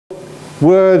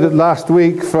word last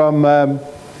week from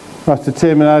Pastor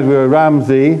Tim and Edward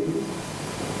Ramsey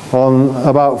on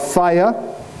about fire.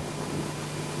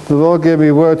 The Lord gave me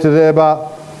a word today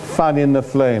about fanning the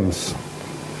flames.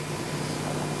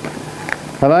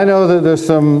 And I know that there's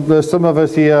some of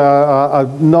us here are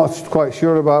not quite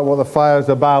sure about what the fire is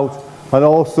about, and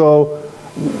also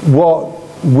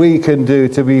what we can do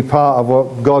to be part of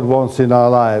what God wants in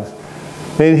our lives.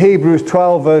 In Hebrews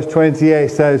 12 verse 28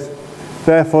 says,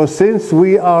 "Therefore, since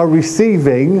we are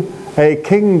receiving a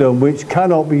kingdom which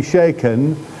cannot be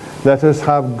shaken, let us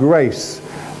have grace,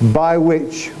 by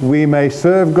which we may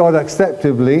serve God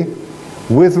acceptably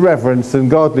with reverence and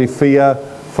godly fear,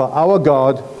 for our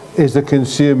God is a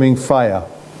consuming fire."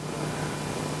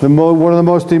 One of the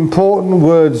most important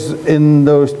words in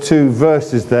those two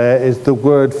verses there is the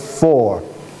word "for."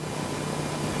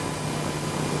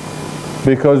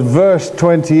 Because verse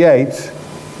 28,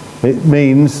 it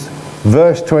means,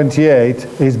 verse 28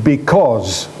 is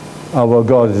because our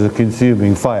God is a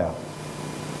consuming fire.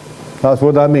 That's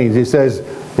what that means. It says,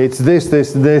 it's this,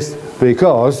 this, and this,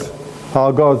 because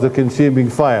our God is a consuming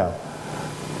fire.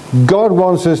 God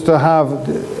wants us to have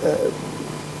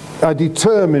a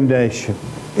determination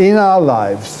in our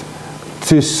lives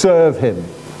to serve Him.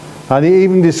 And He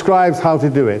even describes how to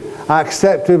do it.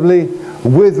 Acceptably,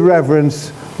 with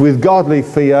reverence, with godly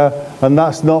fear, and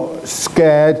that's not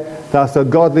scared, that's a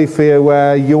godly fear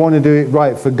where you want to do it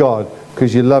right for God,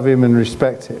 because you love Him and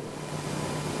respect Him.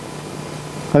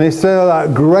 And it's so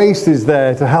that grace is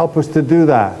there to help us to do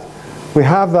that. We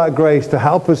have that grace to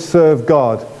help us serve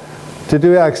God, to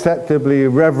do it acceptably,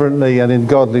 reverently, and in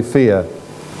godly fear.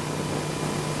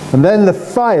 And then the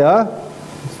fire,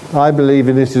 I believe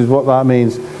in this is what that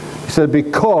means. He said,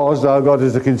 because our God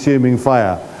is a consuming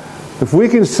fire. If we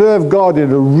can serve God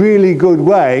in a really good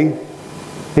way,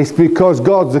 it's because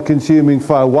God's a consuming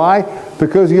fire. Why?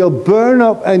 Because He'll burn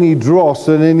up any dross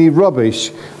and any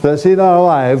rubbish that's in our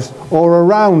lives or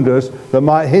around us that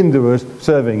might hinder us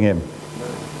serving Him.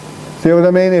 See what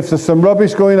I mean? If there's some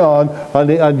rubbish going on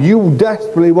and you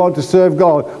desperately want to serve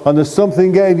God and there's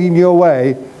something getting in your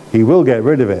way, He will get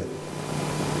rid of it.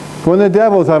 When the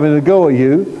devil's having a go at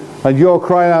you and you're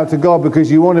crying out to God because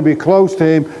you want to be close to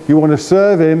Him, you want to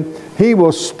serve Him, He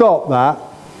will stop that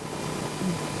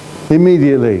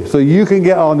immediately, so you can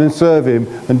get on and serve Him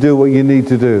and do what you need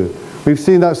to do. We've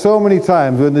seen that so many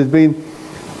times when there's been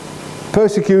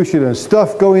persecution and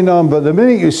stuff going on, but the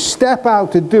minute you step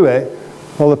out to do it,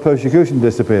 all the persecution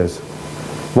disappears.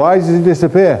 Why does it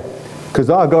disappear? Because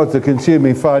our God's a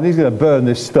consuming fire and He's going to burn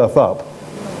this stuff up.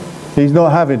 He's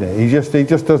not having it. He just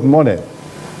doesn't want it.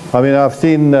 I mean, I've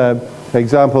seen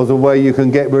examples of where you can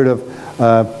get rid of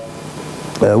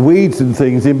weeds and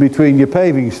things in between your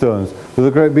paving stones with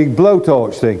a great big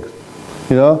blowtorch thing.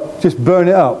 You know, just burn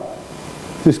it up.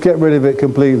 Just get rid of it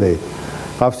completely.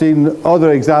 I've seen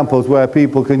other examples where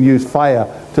people can use fire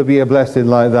to be a blessing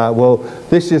like that. Well,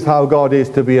 this is how God is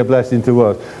to be a blessing to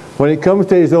us. When it comes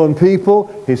to His own people,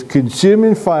 His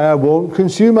consuming fire won't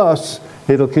consume us.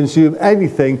 It'll consume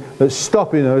anything that's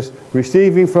stopping us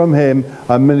receiving from Him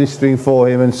and ministering for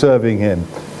Him and serving Him.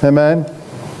 Amen?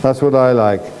 That's what I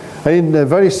like. In a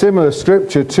very similar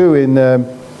scripture too in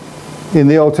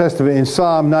the Old Testament, in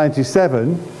Psalm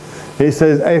 97, it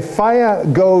says, "A fire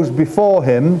goes before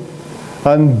Him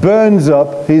and burns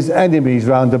up His enemies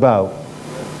round about."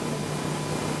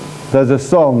 There's a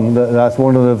song, that's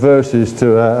one of the verses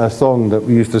to a song that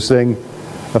we used to sing.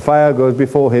 A fire goes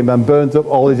before Him and burns up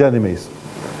all His enemies.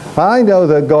 I know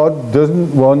that God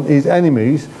doesn't want His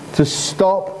enemies to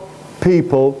stop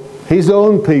people, His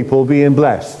own people, being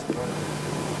blessed.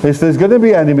 If there's going to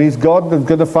be enemies, God is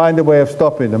going to find a way of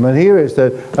stopping them. And here it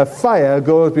said, a fire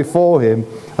goes before Him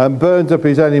and burns up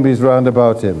His enemies round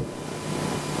about Him.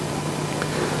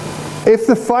 If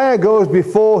the fire goes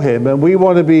before Him and we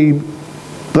want to be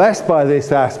blessed by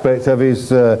this aspect of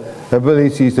His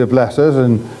ability to bless us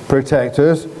and protect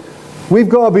us, we've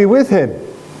got to be with Him.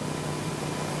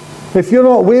 If you're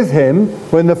not with Him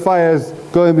when the fire's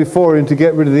going before Him to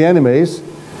get rid of the enemies,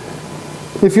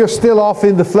 if you're still off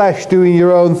in the flesh doing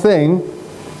your own thing,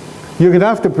 you're going to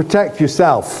have to protect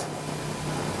yourself.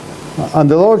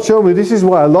 And the Lord showed me this is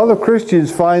why a lot of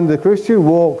Christians find the Christian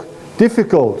walk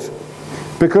difficult,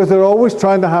 because they're always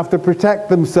trying to have to protect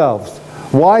themselves.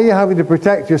 Why you're having to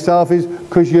protect yourself is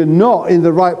because you're not in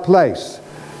the right place.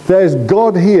 There's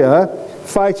God here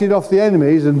fighting off the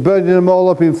enemies and burning them all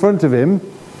up in front of Him,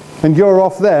 and you're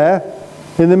off there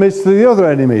in the midst of the other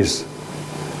enemies.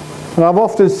 And I've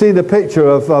often seen a picture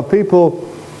of people,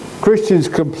 Christians,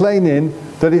 complaining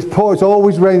that it's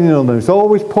always raining on them, it's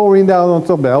always pouring down on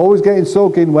top of them, always getting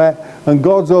soaking wet, and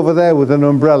God's over there with an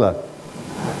umbrella.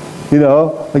 you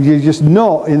know, and you're just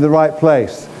not in the right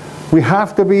place. We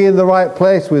have to be in the right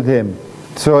place with him,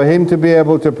 for him to be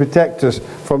able to protect us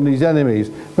from these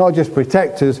enemies. Not just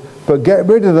protect us, but get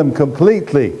rid of them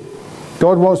completely.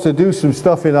 God wants to do some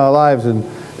stuff in our lives, and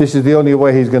this is the only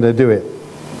way he's going to do it.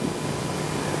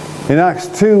 In Acts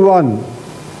 2:1,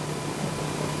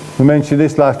 we mentioned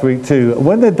this last week too.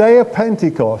 When the day of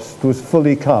Pentecost was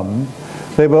fully come,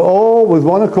 they were all with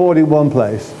one accord in one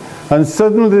place. And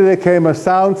suddenly there came a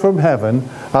sound from heaven,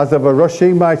 as of a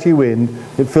rushing mighty wind.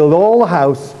 It filled all the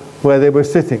house where they were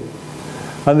sitting.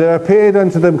 And there appeared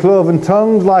unto them cloven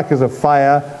tongues like as of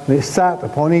fire, and it sat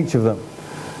upon each of them.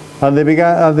 And they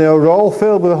were all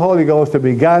filled with the Holy Ghost, and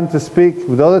began to speak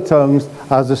with other tongues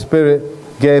as the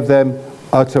Spirit gave them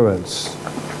utterance.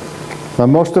 Now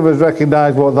most of us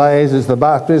recognize what that is. It's the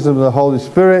baptism of the Holy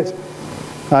Spirit,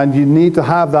 and you need to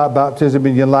have that baptism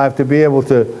in your life to be able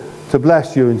to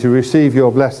bless you and to receive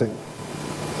your blessing.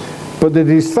 But the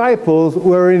disciples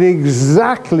were in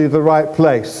exactly the right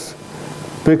place,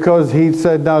 because he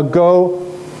said, now go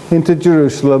into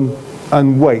Jerusalem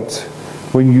and wait.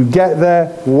 When you get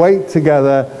there, wait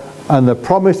together, and the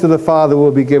promise of the Father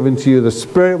will be given to you. The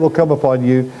Spirit will come upon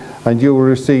you, and you will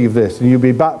receive this, and you'll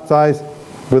be baptized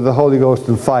with the Holy Ghost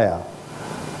and fire.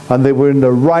 And they were in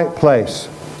the right place.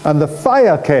 And the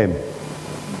fire came.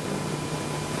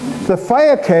 The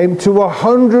fire came to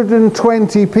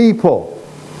 120 people.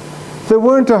 There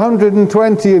weren't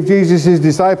 120 of Jesus'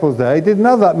 disciples there. He didn't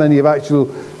have that many of actual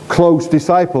close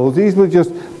disciples. These were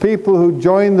just people who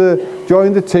joined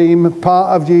the team,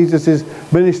 part of Jesus'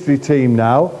 ministry team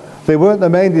now. They weren't the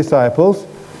main disciples.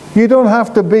 You don't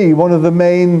have to be one of the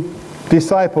main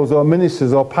disciples or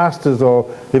ministers or pastors or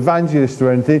evangelists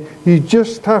or anything. You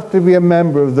just have to be a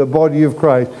member of the body of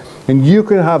Christ, and you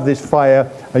can have this fire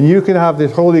and you can have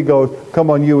this Holy Ghost come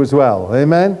on you as well.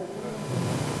 Amen?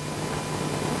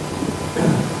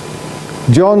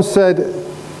 John said,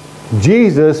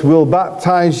 Jesus will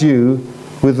baptize you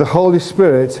with the Holy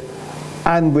Spirit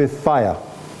and with fire.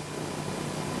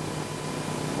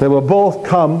 They will both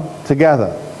come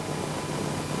together.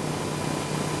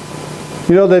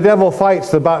 You know, the devil fights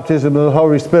the baptism of the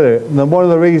Holy Spirit, and one of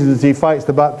the reasons he fights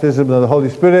the baptism of the Holy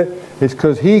Spirit is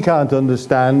because he can't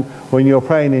understand when you're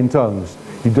praying in tongues.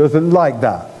 He doesn't like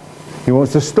that. He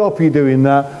wants to stop you doing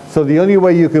that, so the only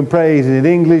way you can pray is in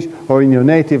English or in your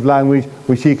native language,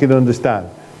 which he can understand.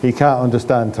 He can't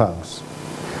understand tongues.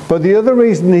 But the other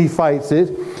reason he fights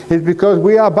it is because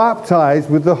we are baptized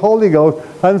with the Holy Ghost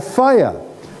and fire,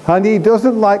 and he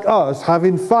doesn't like us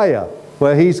having fire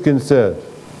where he's concerned.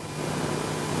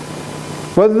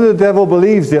 Whether the devil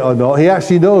believes it or not, he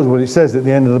actually knows what it says at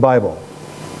the end of the Bible.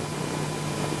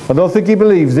 I don't think he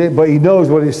believes it, but he knows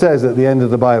what it says at the end of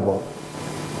the Bible.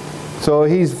 So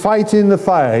he's fighting the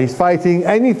fire. He's fighting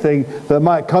anything that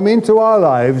might come into our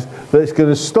lives that's going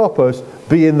to stop us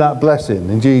being that blessing,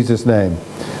 in Jesus' name.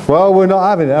 Well, we're not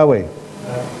having it, are we?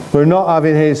 We're not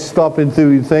having his stopping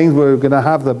through things. We're going to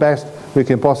have the best we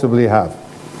can possibly have.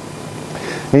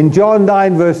 In John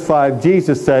 9 verse 5,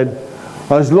 Jesus said,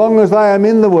 as long as I am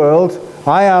in the world,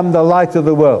 I am the light of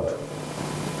the world.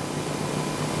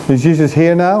 Is Jesus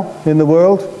here now in the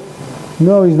world?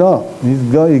 No, he's not. He's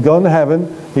gone to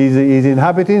heaven. He's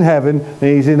inhabiting heaven, and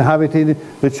he's inhabiting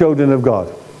the children of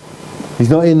God. He's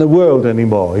not in the world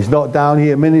anymore. He's not down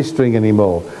here ministering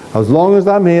anymore. As long as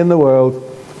I'm here in the world,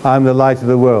 I'm the light of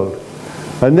the world.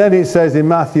 And then it says in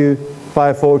Matthew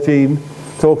 5:14,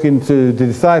 talking to the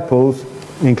disciples,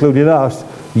 including us,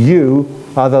 you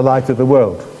are the light of the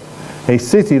world. A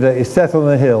city that is set on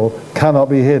a hill cannot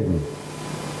be hidden.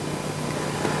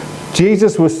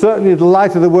 Jesus was certainly the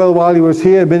light of the world while he was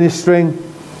here ministering,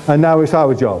 and now it's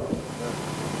our job.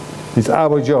 It's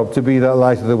our job to be that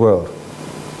light of the world.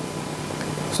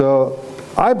 So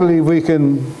I believe we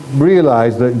can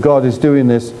realize that God is doing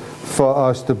this for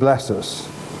us to bless us.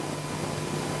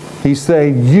 He's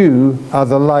saying, you are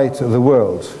the light of the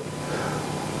world.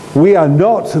 We are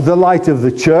not the light of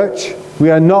the church. We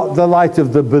are not the light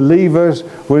of the believers.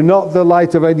 We're not the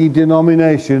light of any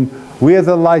denomination. We are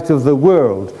the light of the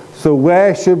world. So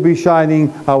where should be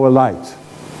shining our light?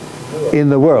 In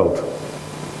the world.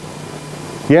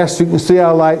 Yes, you can see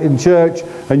our light in church,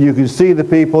 and you can see the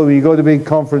people when you go to big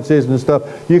conferences and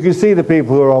stuff. You can see the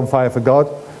people who are on fire for God.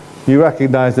 You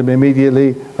recognize them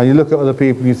immediately, and you look at other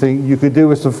people and you think you could do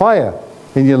with some fire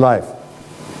in your life.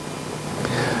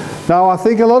 Now, I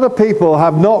think a lot of people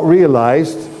have not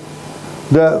realized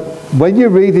that when you're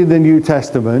reading the New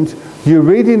Testament, you're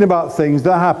reading about things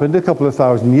that happened a couple of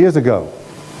thousand years ago.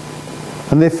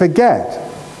 And they forget.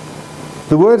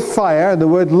 The word fire and the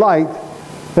word light,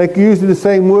 they're using the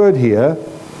same word here.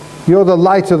 You're the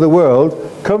light of the world.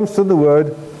 comes from the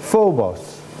word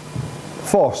phobos.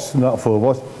 Phos, not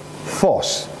phobos.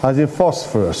 Phos, as in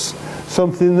phosphorus.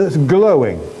 Something that's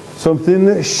glowing. Something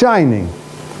that's shining.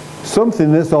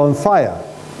 Something that's on fire.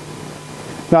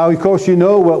 Now, of course, you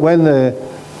know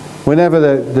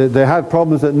whenever they had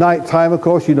problems at night time, of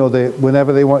course, you know,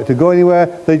 whenever they wanted to go anywhere,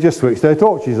 they just switched their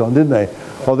torches on, didn't they?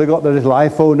 Or they got their little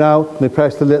iPhone out, they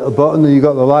pressed the little button and you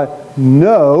got the light.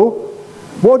 No.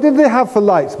 What did they have for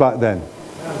lights back then?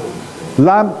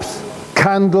 Lamps,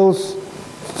 candles,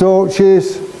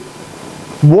 torches.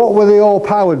 What were they all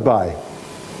powered by?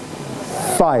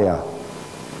 Fire.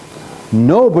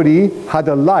 Nobody had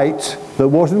a light that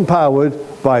wasn't powered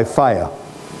by fire.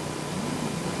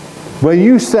 When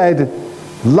you said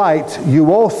light,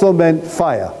 you also meant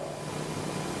fire.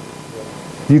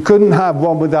 You couldn't have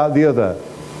one without the other.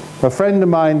 A friend of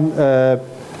mine,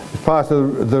 part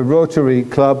of the Rotary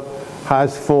Club,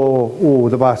 has for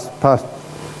the past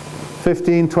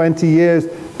 15, 20 years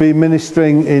been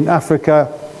ministering in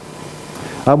Africa.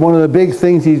 And one of the big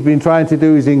things he's been trying to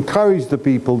do is encourage the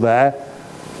people there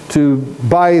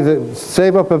to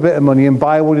save up a bit of money and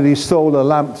buy one of these solar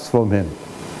lamps from him.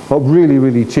 Really,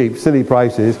 really cheap, silly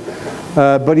prices.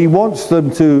 But he wants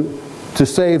them to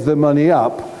save the money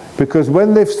up, because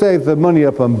when they've saved the money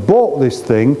up and bought this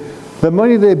thing, the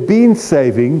money they've been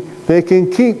saving, they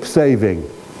can keep saving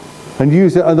and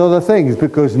use it on other things,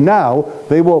 because now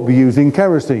they won't be using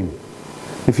kerosene.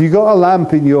 If you've got a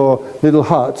lamp in your little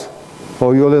hut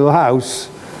or your little house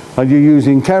and you're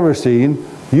using kerosene,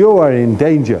 you are in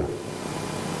danger.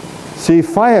 See,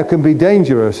 fire can be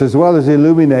dangerous as well as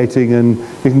illuminating, and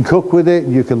you can cook with it,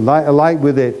 and you can light a light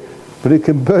with it, but it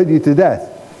can burn you to death.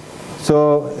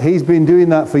 So he's been doing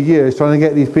that for years, trying to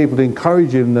get these people, to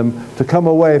encouraging them to come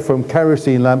away from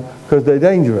kerosene lamp because they're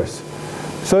dangerous.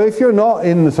 So if you're not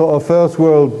in the sort of first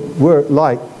world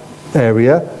light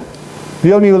area,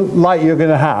 the only light you're going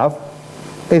to have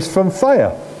is from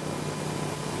fire.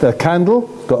 The candle,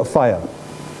 it's got a fire.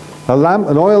 A lamp,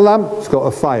 an oil lamp, it's got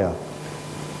a fire.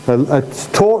 A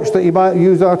torch that you might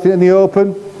use out in the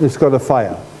open, it's got a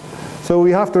fire. So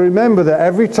we have to remember that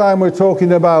every time we're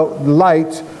talking about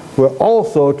light, we're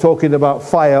also talking about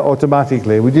fire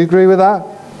automatically. Would you agree with that?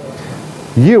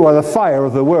 You are the fire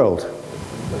of the world.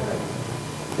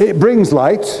 It brings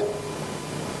light,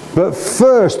 but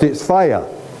first it's fire.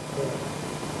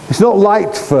 It's not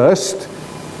light first.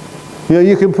 You know,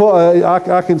 you can put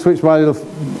I can switch my little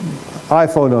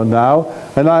iPhone on now,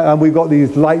 and we've got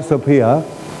these lights up here.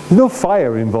 There's no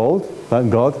fire involved,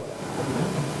 thank God.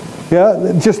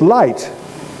 Yeah, just light.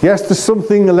 Yes, there's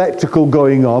something electrical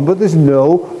going on, but there's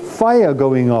no fire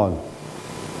going on.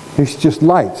 It's just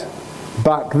light.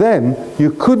 Back then,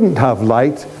 you couldn't have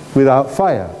light without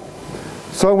fire.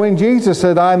 So when Jesus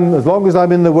said, as long as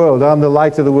I'm in the world, I'm the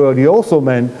light of the world, he also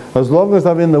meant, as long as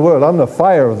I'm in the world, I'm the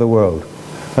fire of the world.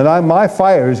 And my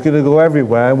fire is going to go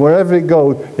everywhere, and wherever it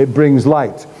goes, it brings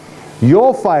light.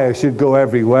 Your fire should go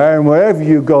everywhere, and wherever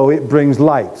you go, it brings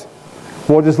light.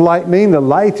 What does light mean? The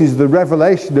light is the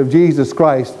revelation of Jesus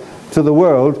Christ to the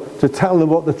world, to tell them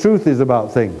what the truth is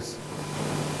about things.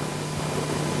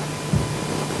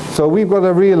 So we've got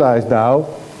to realize now,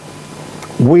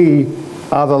 we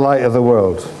are the light of the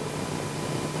world.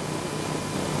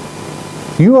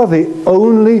 You are the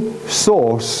only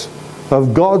source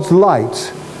of God's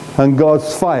light and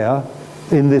God's fire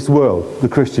in this world. The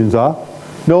Christians are.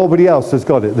 Nobody else has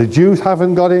got it. The Jews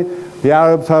haven't got it. The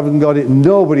Arabs haven't got it.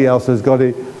 Nobody else has got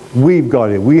it. We've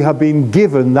got it. We have been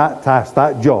given that task,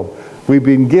 that job. We've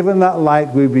been given that light.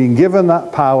 We've been given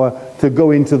that power to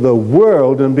go into the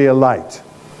world and be a light.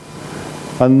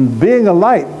 And being a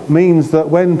light means that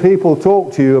when people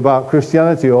talk to you about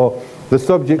Christianity or the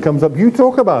subject comes up, you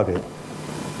talk about it.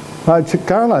 Like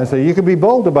Caroline said, you can be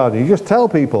bold about it. You just tell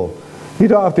people. You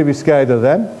don't have to be scared of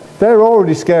them. They're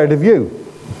already scared of you.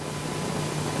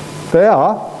 They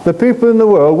are. The people in the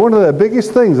world, one of the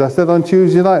biggest things, I said on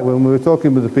Tuesday night when we were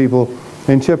talking with the people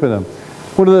in Chippenham,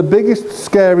 one of the biggest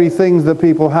scary things that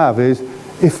people have is,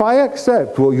 if I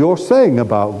accept what you're saying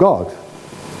about God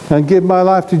and give my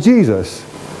life to Jesus,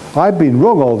 I've been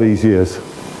wrong all these years.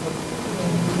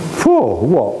 Oh,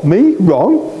 what? Me?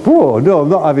 Wrong? Oh, no, I'm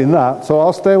not having that, so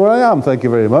I'll stay where I am, thank you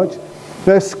very much.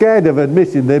 They're scared of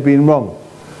admitting they've been wrong.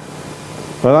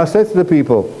 But I said to the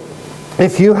people,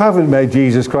 if you haven't made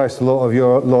Jesus Christ the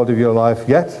Lord of your life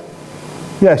yet,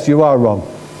 yes, you are wrong.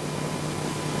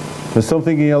 There's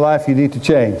something in your life you need to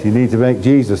change. You need to make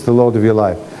Jesus the Lord of your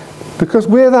life. Because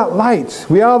we're that light.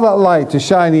 We are that light to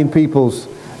shine in people's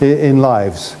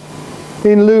lives.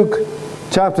 In Luke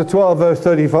chapter 12, verse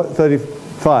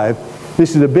 35,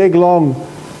 this is a big long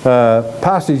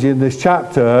passage in this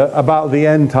chapter about the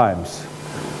end times.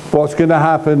 what's going to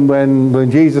happen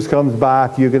when Jesus comes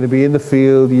back? You're going to be in the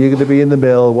field, you're going to be in the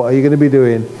mill, what are you going to be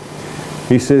doing?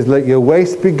 He says, let your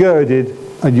waist be girded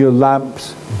and your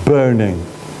lamps burning.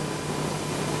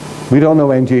 We don't know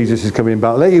when Jesus is coming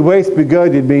back. Let your waist be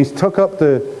girded means tuck up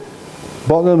the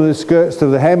bottom of the skirts to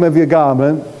the hem of your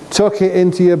garment, tuck it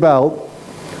into your belt,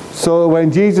 so that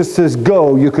when Jesus says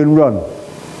go, you can run.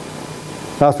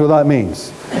 That's what that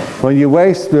means. When your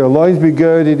waist, your loins be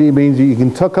girded, it means that you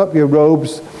can tuck up your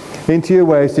robes into your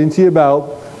waist, into your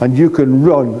belt, and you can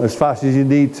run as fast as you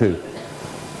need to.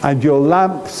 And your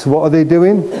lamps, what are they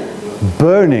doing?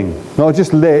 Burning, not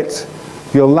just lit.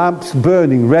 Your lamps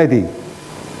burning, ready.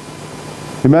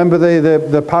 Remember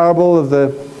the parable of the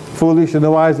foolish and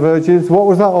the wise virgins? What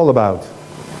was that all about?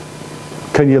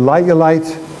 Can you light your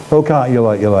light, or can't you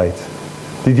light your light?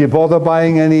 Did you bother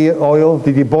buying any oil?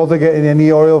 Did you bother getting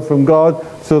any oil from God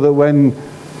so that when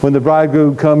the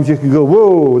bridegroom comes you can go,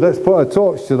 whoa, let's put a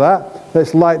torch to that,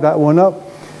 let's light that one up.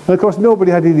 And of course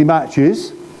nobody had any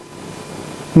matches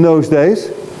in those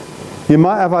days. You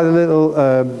might have had a little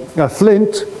a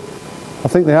flint. I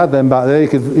think they had them back there. You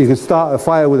could start a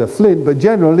fire with a flint, but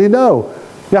generally no.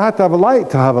 You had to have a light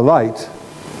to have a light.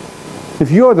 If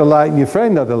you had a light and your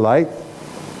friend had a light,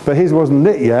 but his wasn't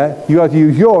lit yet, you had to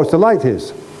use yours to light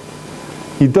his.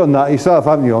 You've done that yourself,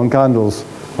 haven't you, on candles,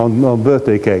 on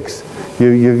birthday cakes.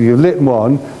 You lit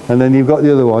one, and then you've got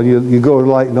the other one, you go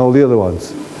lighting all the other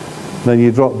ones. And then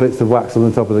you drop bits of wax on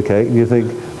the top of the cake, and you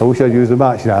think, I wish I'd used a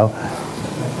match now.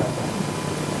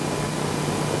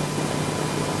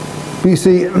 But you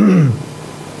see,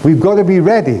 we've got to be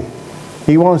ready.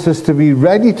 He wants us to be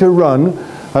ready to run,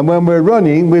 and when we're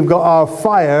running, we've got our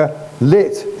fire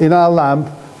lit in our lamp,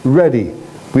 ready.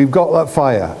 We've got that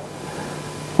fire.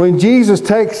 When Jesus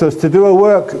takes us to do a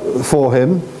work for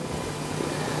him,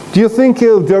 do you think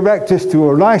he'll direct us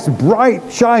to a nice,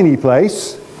 bright, shiny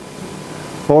place,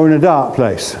 or in a dark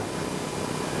place?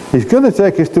 He's going to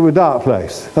take us to a dark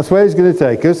place. That's where he's going to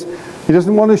take us. He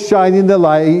doesn't want us shining the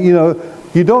light. You know,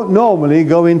 you don't normally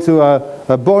go into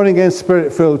a born-again,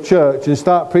 spirit-filled church and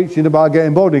start preaching about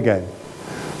getting born again.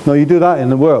 No, you do that in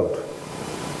the world.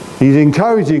 He's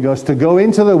encouraging us to go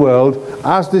into the world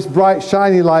as this bright,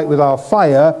 shiny light with our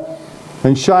fire,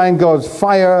 and shine God's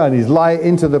fire and his light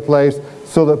into the place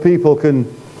so that people can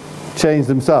change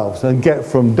themselves and get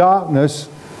from darkness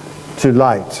to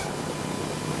light.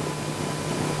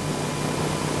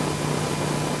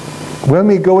 When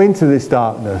we go into this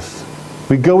darkness,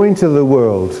 we go into the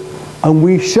world and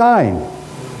we shine.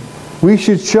 We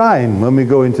should shine when we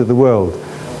go into the world,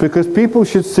 because people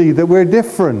should see that we're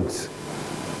different.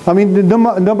 I mean, no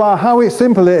matter how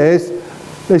simple it is,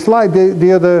 it's like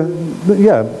the other,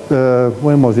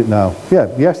 when was it now?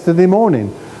 Yeah, yesterday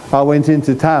morning I went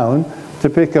into town to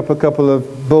pick up a couple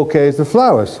of bouquets of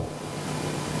flowers.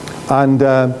 And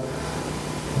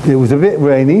it was a bit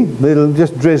rainy,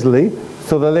 just drizzly,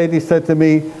 so the lady said to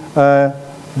me,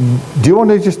 do you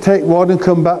want to just take one and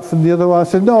come back from the other one? I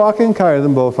said, no, I can carry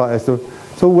them both like this.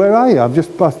 So where are you? I've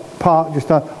just parked just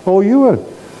now. Oh, you were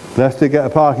blessed to get a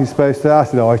parking space there. I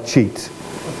said, oh, I cheat.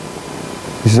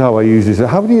 This is how I usually say,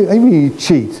 how do you mean you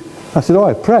cheat? I said, oh,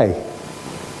 I pray.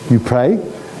 You pray?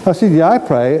 I said, yeah, I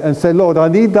pray and say, Lord, I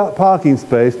need that parking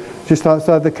space just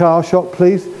outside the car shop,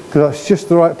 please, because that's just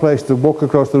the right place to walk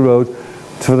across the road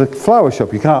to the flower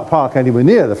shop. You can't park anywhere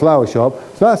near the flower shop,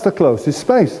 so that's the closest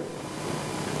space.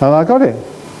 And I got it.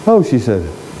 Oh, she said,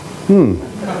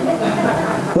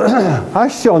 I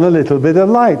shone a little bit of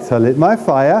light. I lit my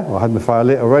fire, well, I had my fire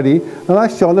lit already, and I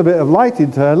shone a bit of light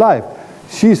into her life.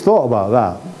 She's thought about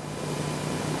that.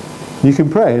 You can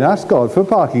pray and ask God for a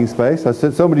parking space.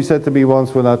 Somebody said to me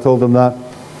once when I told them that,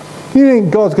 you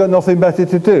think God's got nothing better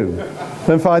to do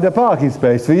than find a parking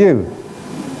space for you?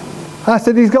 I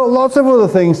said, he's got lots of other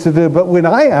things to do, but when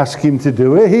I ask him to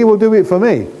do it, he will do it for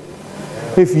me.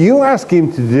 If you ask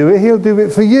him to do it, he'll do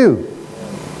it for you.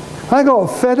 I got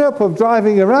fed up of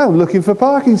driving around looking for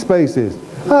parking spaces.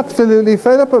 Absolutely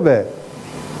fed up of it.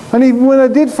 And even when I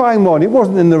did find one, it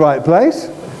wasn't in the right place.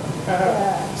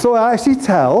 So I actually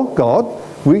tell God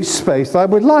which space I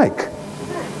would like.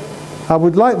 I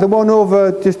would like the one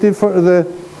over just in front of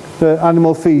the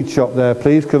animal feed shop there,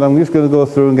 please, because I'm just going to go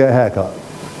through and get a haircut.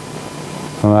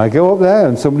 And I go up there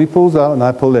and somebody pulls out and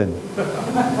I pull in.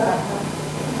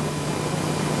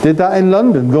 Did that in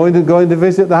London, going to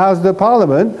visit the House of the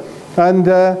Parliament, and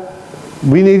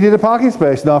we needed a parking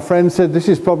space, and our friend said, this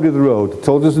is probably the road.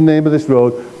 Told us the name of this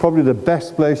road, probably the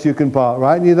best place you can park,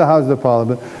 right near the House of the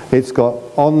Parliament. It's got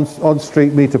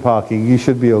on-street meter parking. You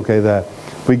should be okay there.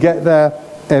 We get there,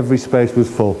 every space was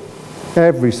full.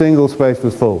 Every single space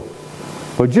was full.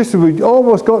 But just as we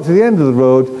almost got to the end of the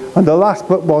road, and the last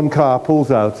but one car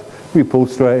pulls out, we pulled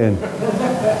straight in.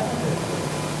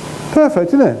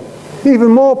 Perfect, isn't it? Even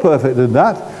more perfect than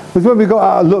that was when we got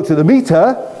out and looked at the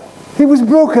meter, it was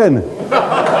broken.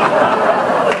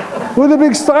 With a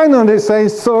big sign on it saying,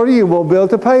 sorry, you won't be able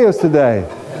to pay us today.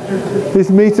 This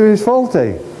meter is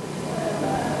faulty.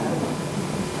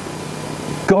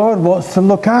 God wants to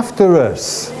look after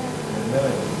us.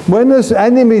 When there's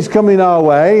enemies coming our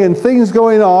way and things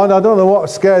going on, I don't know what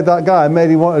scared that guy and made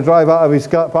him want to drive out of his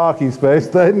parking space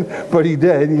then, but he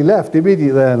did. He left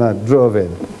immediately and I drove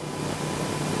in.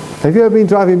 Have you ever been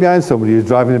driving behind somebody who's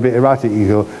driving a bit erratic? You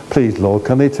go, please, Lord,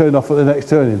 can they turn off at the next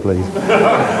turning, please?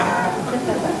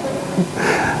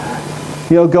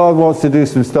 You know, God wants to do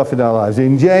some stuff in our lives.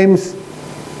 In James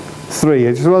 3,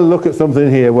 I just want to look at something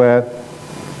here where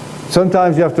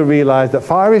sometimes you have to realize that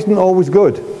fire isn't always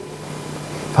good.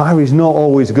 Fire is not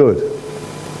always good.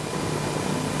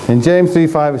 In James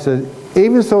 3:5 it says,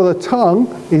 even so the tongue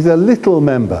is a little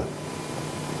member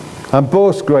and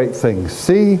boasts great things.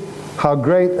 See how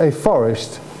great a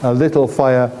forest a little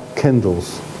fire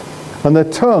kindles. And the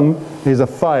tongue is a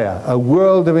fire, a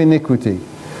world of iniquity.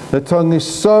 The tongue is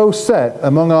so set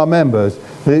among our members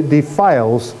that it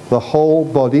defiles the whole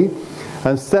body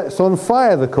and sets on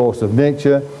fire the course of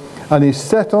nature and is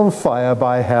set on fire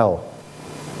by hell.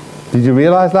 Did you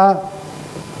realize that?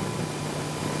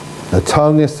 The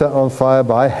tongue is set on fire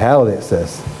by hell, it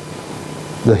says.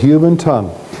 The human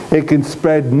tongue. It can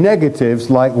spread negatives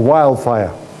like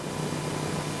wildfire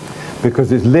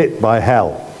because it's lit by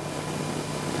hell.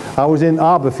 I was in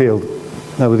Arborfield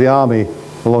with the army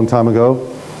a long time ago,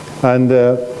 and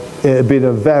it had been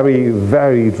a very,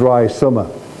 very dry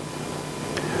summer.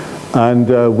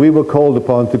 And we were called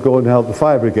upon to go and help the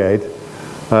fire brigade.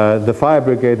 The fire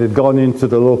brigade had gone into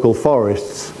the local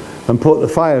forests and put the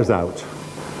fires out.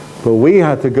 But we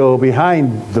had to go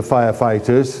behind the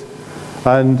firefighters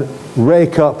and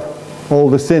rake up all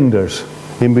the cinders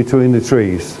in between the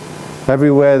trees.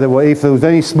 Everywhere there were, if there was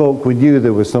any smoke, we knew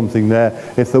there was something there.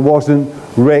 If there wasn't,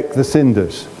 rake the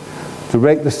cinders. To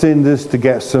rake the cinders, to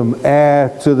get some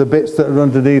air to the bits that are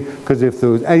underneath, because if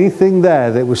there was anything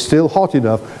there that was still hot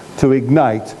enough to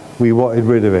ignite, we wanted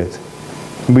rid of it.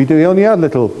 We only had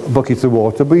little buckets of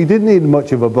water, but you didn't need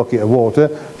much of a bucket of water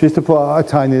just to put out a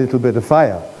tiny little bit of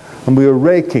fire. And we were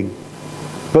raking.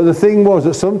 But the thing was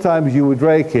that sometimes you would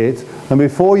rake it, and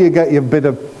before you get your bit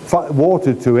of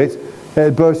water to it,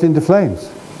 it burst into flames.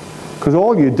 Because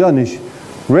all you'd done is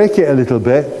rake it a little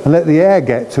bit and let the air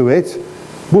get to it,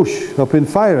 whoosh, up in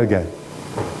fire again.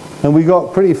 And we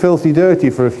got pretty filthy dirty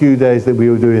for a few days that we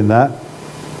were doing that,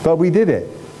 but we did it.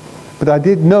 But I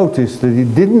did notice that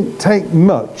it didn't take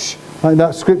much, like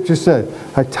that scripture said,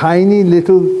 a tiny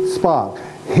little spark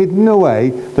hidden away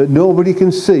that nobody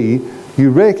can see. You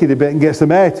rake it a bit and get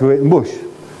some air to it and whoosh,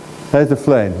 there's the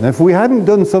flame. And if we hadn't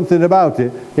done something about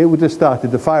it, it would have started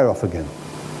the fire off again.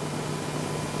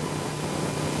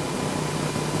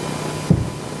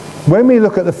 When we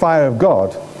look at the fire of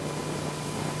God,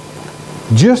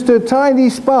 just a tiny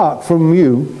spark from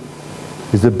you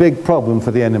is a big problem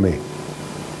for the enemy.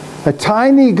 A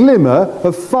tiny glimmer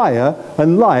of fire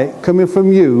and light coming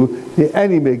from you, the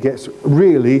enemy gets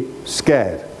really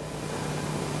scared.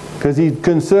 Because he's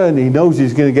concerned, he knows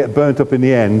he's going to get burnt up in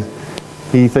the end.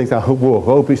 He thinks, I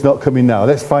hope it's not coming now.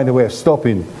 Let's find a way of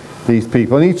stopping these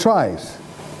people. And he tries.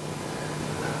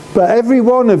 But every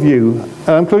one of you, and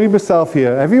I'm including myself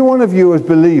here, every one of you as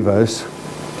believers,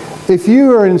 if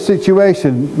you are in a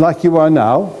situation like you are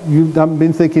now, you haven't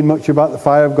been thinking much about the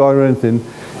fire of God or anything,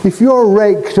 if you're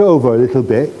raked over a little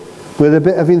bit with a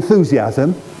bit of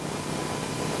enthusiasm,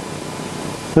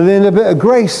 and then a bit of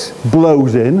grace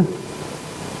blows in,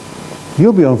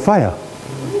 you'll be on fire.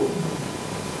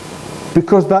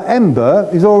 Because that ember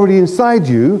is already inside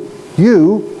you.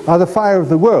 You are the fire of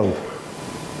the world.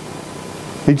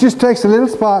 It just takes a little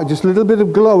spark, just a little bit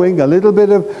of glowing, a little bit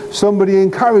of somebody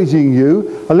encouraging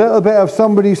you, a little bit of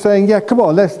somebody saying, yeah, come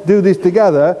on, let's do this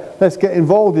together, let's get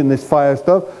involved in this fire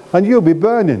stuff, and you'll be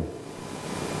burning.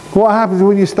 What happens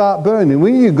when you start burning?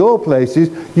 When you go places,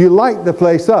 you light the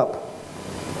place up.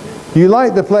 You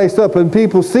light the place up and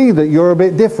people see that you're a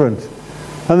bit different.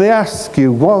 And they ask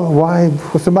you, why,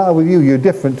 what's the matter with you? You're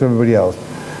different to everybody else.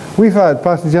 We've had,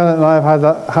 Pastor Janet and I have had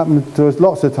that happen to us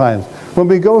lots of times. When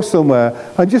we go somewhere,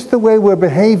 and just the way we're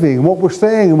behaving, what we're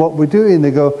saying and what we're doing,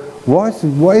 they go, what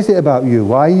is it about you?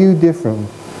 Why are you different?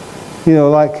 You know,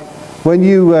 like when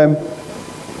you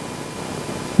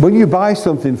buy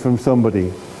something from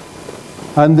somebody,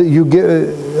 and you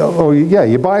give,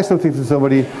 you buy something from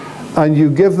somebody, and you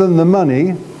give them the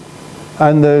money,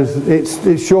 and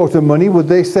it's short of money, would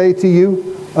they say to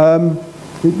you,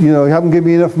 you haven't given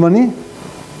me enough money?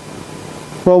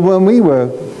 Well, when we were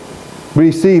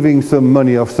receiving some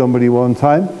money off somebody one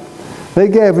time, they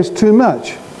gave us too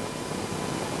much.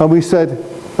 And we said,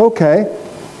 okay,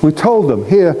 we told them,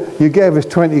 here, you gave us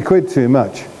 20 quid too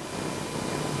much.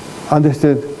 And they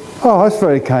said, oh, that's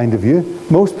very kind of you.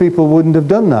 Most people wouldn't have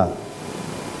done that.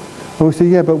 And we said,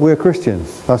 yeah, but we're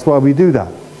Christians. That's why we do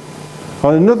that.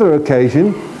 On another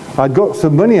occasion, I got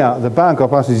some money out of the bank, or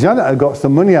Pastor Janet had got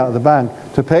some money out of the bank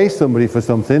to pay somebody for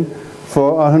something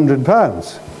for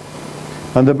 £100.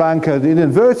 And the bank had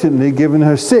inadvertently given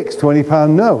her 6 £20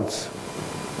 notes.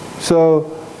 So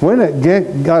when the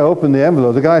guy opened the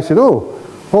envelope, the guy said, oh,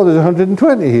 there's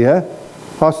 120 here.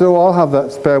 I said, oh, I'll have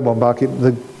that spare one back.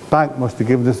 The bank must have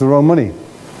given us the wrong money.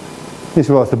 He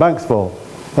said, well, it's the bank's fault.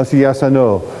 I said, yes, I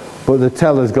know, but the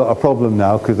teller's got a problem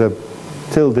now because the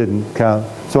till didn't count.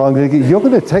 So you're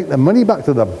going to take the money back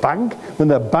to the bank when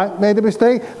the bank made a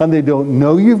mistake and they don't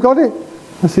know you've got it?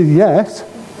 I said, yes.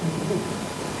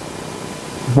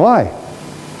 Why?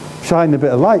 Shining a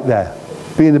bit of light there,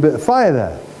 being a bit of fire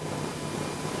there.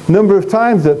 Number of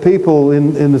times that people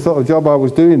in the sort of job I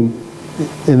was doing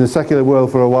in the secular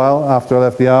world for a while after I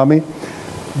left the army,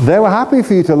 they were happy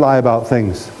for you to lie about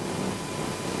things.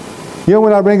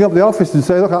 When I ring up the office and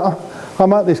say, look,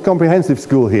 I'm at this comprehensive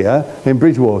school here in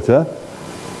Bridgewater,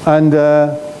 and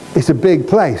it's a big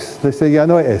place. They say, yeah, I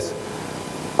know it is.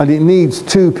 And it needs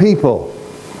 2 people.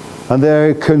 And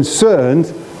they're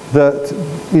concerned that,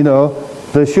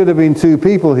 there should have been 2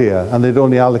 people here, and they'd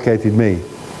only allocated me.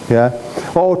 Yeah?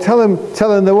 Or tell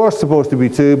them there was supposed to be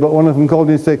 2, but one of them called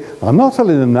in and said, I'm not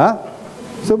telling them that.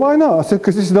 So why not? I said,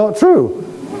 because it's not true.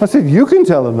 I said, you can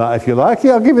tell them that if you like.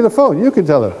 Yeah, I'll give you the phone. You can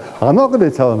tell them. I'm not going to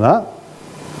tell them that.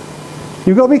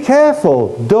 You've got to be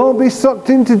careful. Don't be sucked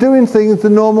into doing things the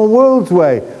normal world's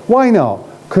way. Why not?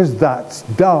 Because that's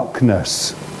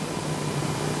darkness.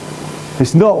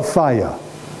 It's not fire.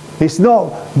 It's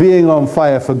not being on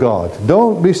fire for God.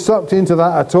 Don't be sucked into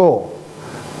that at all.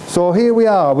 So here we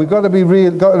are. We've got to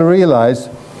realize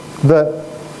that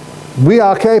we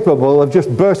are capable of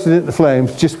just bursting into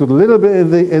flames just with a little bit of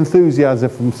the enthusiasm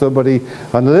from somebody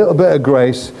and a little bit of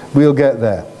grace. We'll get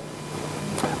there.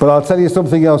 But I'll tell you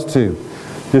something else too,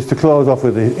 just to close off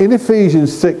with it. In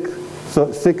Ephesians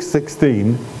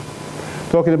 6:16,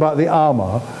 talking about the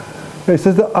armour, it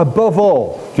says that above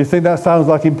all, do you think that sounds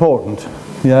like important?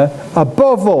 Yeah?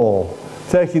 Above all,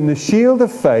 taking the shield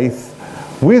of faith,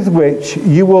 with which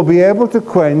you will be able to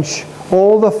quench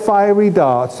all the fiery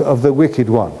darts of the wicked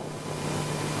one.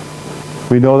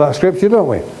 We know that scripture, don't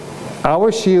we?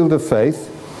 Our shield of faith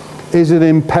is an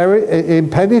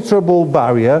impenetrable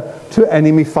barrier to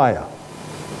enemy fire.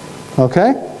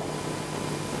 Okay?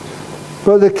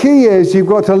 But the key is you've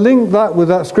got to link that with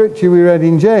that scripture we read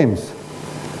in James.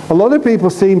 A lot of people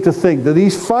seem to think that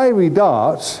these fiery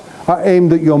darts are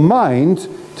aimed at your mind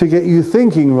to get you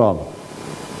thinking wrong.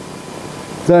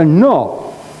 They're not.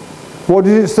 What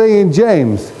does it say in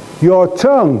James? Your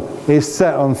tongue is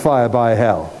set on fire by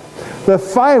hell. The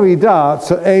fiery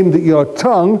darts are aimed at your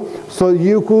tongue so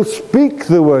you will speak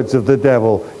the words of the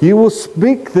devil. You will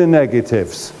speak the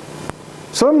negatives.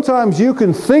 Sometimes you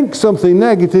can think something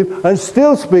negative and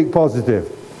still speak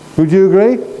positive. Would you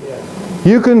agree? Yeah.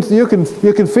 You can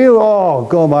feel, oh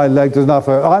God, my leg does not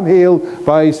hurt. I'm healed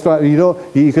by His stripes.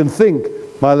 You can think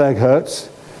my leg hurts,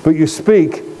 but you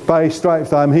speak by His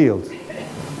stripes I'm healed.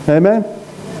 Amen?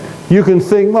 You can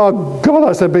think, oh God,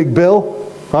 that's a big bill.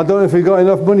 I don't know if you've got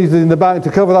enough money in the bank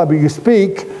to cover that, but you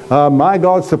speak, my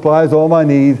God supplies all my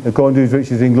need according to His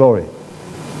riches in glory.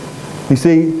 You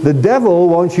see, the devil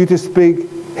wants you to speak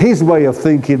his way of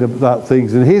thinking about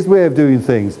things and his way of doing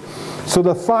things. So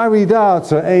the fiery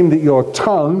darts are aimed at your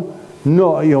tongue,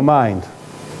 not at your mind.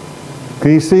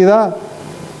 Can you see that?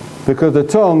 Because the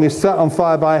tongue is set on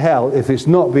fire by hell if it's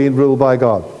not being ruled by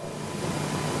God.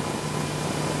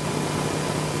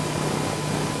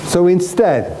 So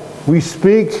instead, we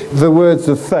speak the words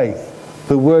of faith,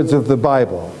 the words of the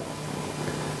Bible.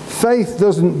 Faith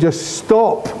doesn't just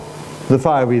stop the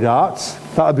fiery darts.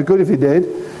 That would be good if it did.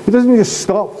 It doesn't just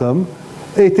stop them,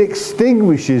 it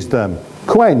extinguishes them.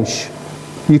 Quench.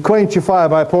 You quench your fire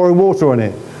by pouring water on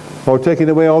it or taking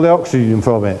away all the oxygen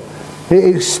from it.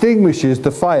 It extinguishes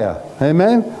the fire.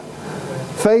 Amen?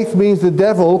 Faith means the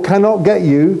devil cannot get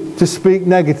you to speak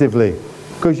negatively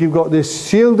because you've got this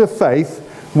shield of faith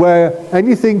where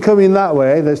anything coming that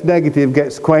way that's negative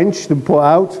gets quenched and put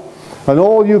out, and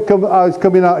all is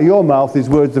coming out of your mouth is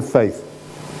words of faith.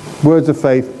 Words of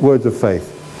faith, words of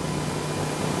faith.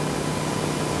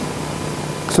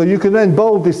 So you can then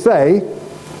boldly say,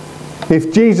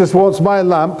 If Jesus wants my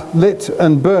lamp lit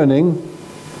and burning,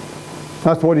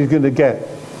 that's what he's going to get,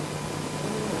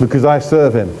 because I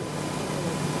serve him.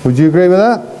 Would you agree with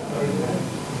that?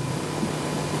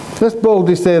 Let's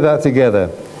boldly say that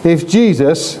together. If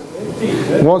Jesus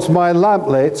wants my lamp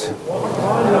lit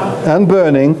and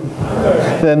burning,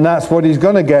 then that's what he's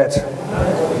going to get,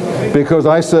 because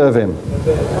I serve him.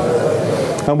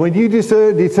 And when you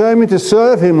determine to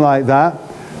serve him like that,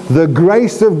 the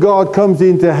grace of God comes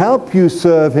in to help you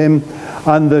serve him,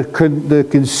 and the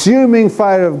consuming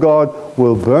fire of God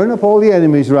will burn up all the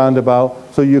enemies round about,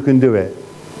 so you can do it.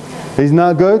 Isn't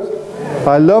that good?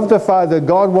 I love the fact that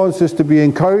God wants us to be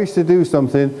encouraged to do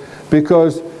something,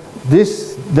 because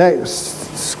this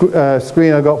next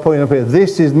screen I've got putting up here,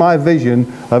 this is my vision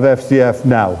of FCF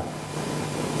now.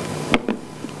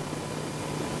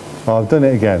 Oh, I've done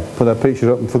it again. Put that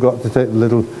picture up and forgot to take the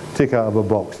little tick out of a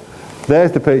box.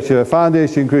 There's the picture,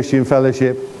 Foundation Christian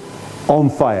Fellowship, on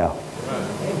fire.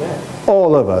 Amen.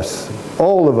 All of us,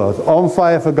 on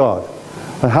fire for God.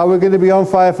 And how we're going to be on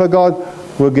fire for God?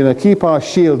 We're going to keep our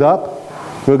shield up.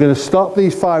 We're going to stop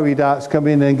these fiery darts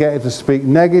coming in and get it to speak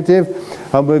negative.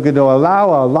 And we're going to allow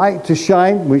our light to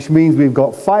shine, which means we've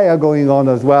got fire going on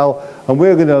as well. And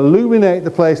we're going to illuminate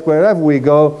the place wherever we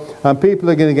go. And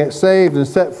people are going to get saved and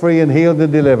set free and healed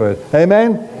and delivered.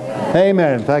 Amen? Amen.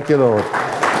 Amen. Thank you, Lord.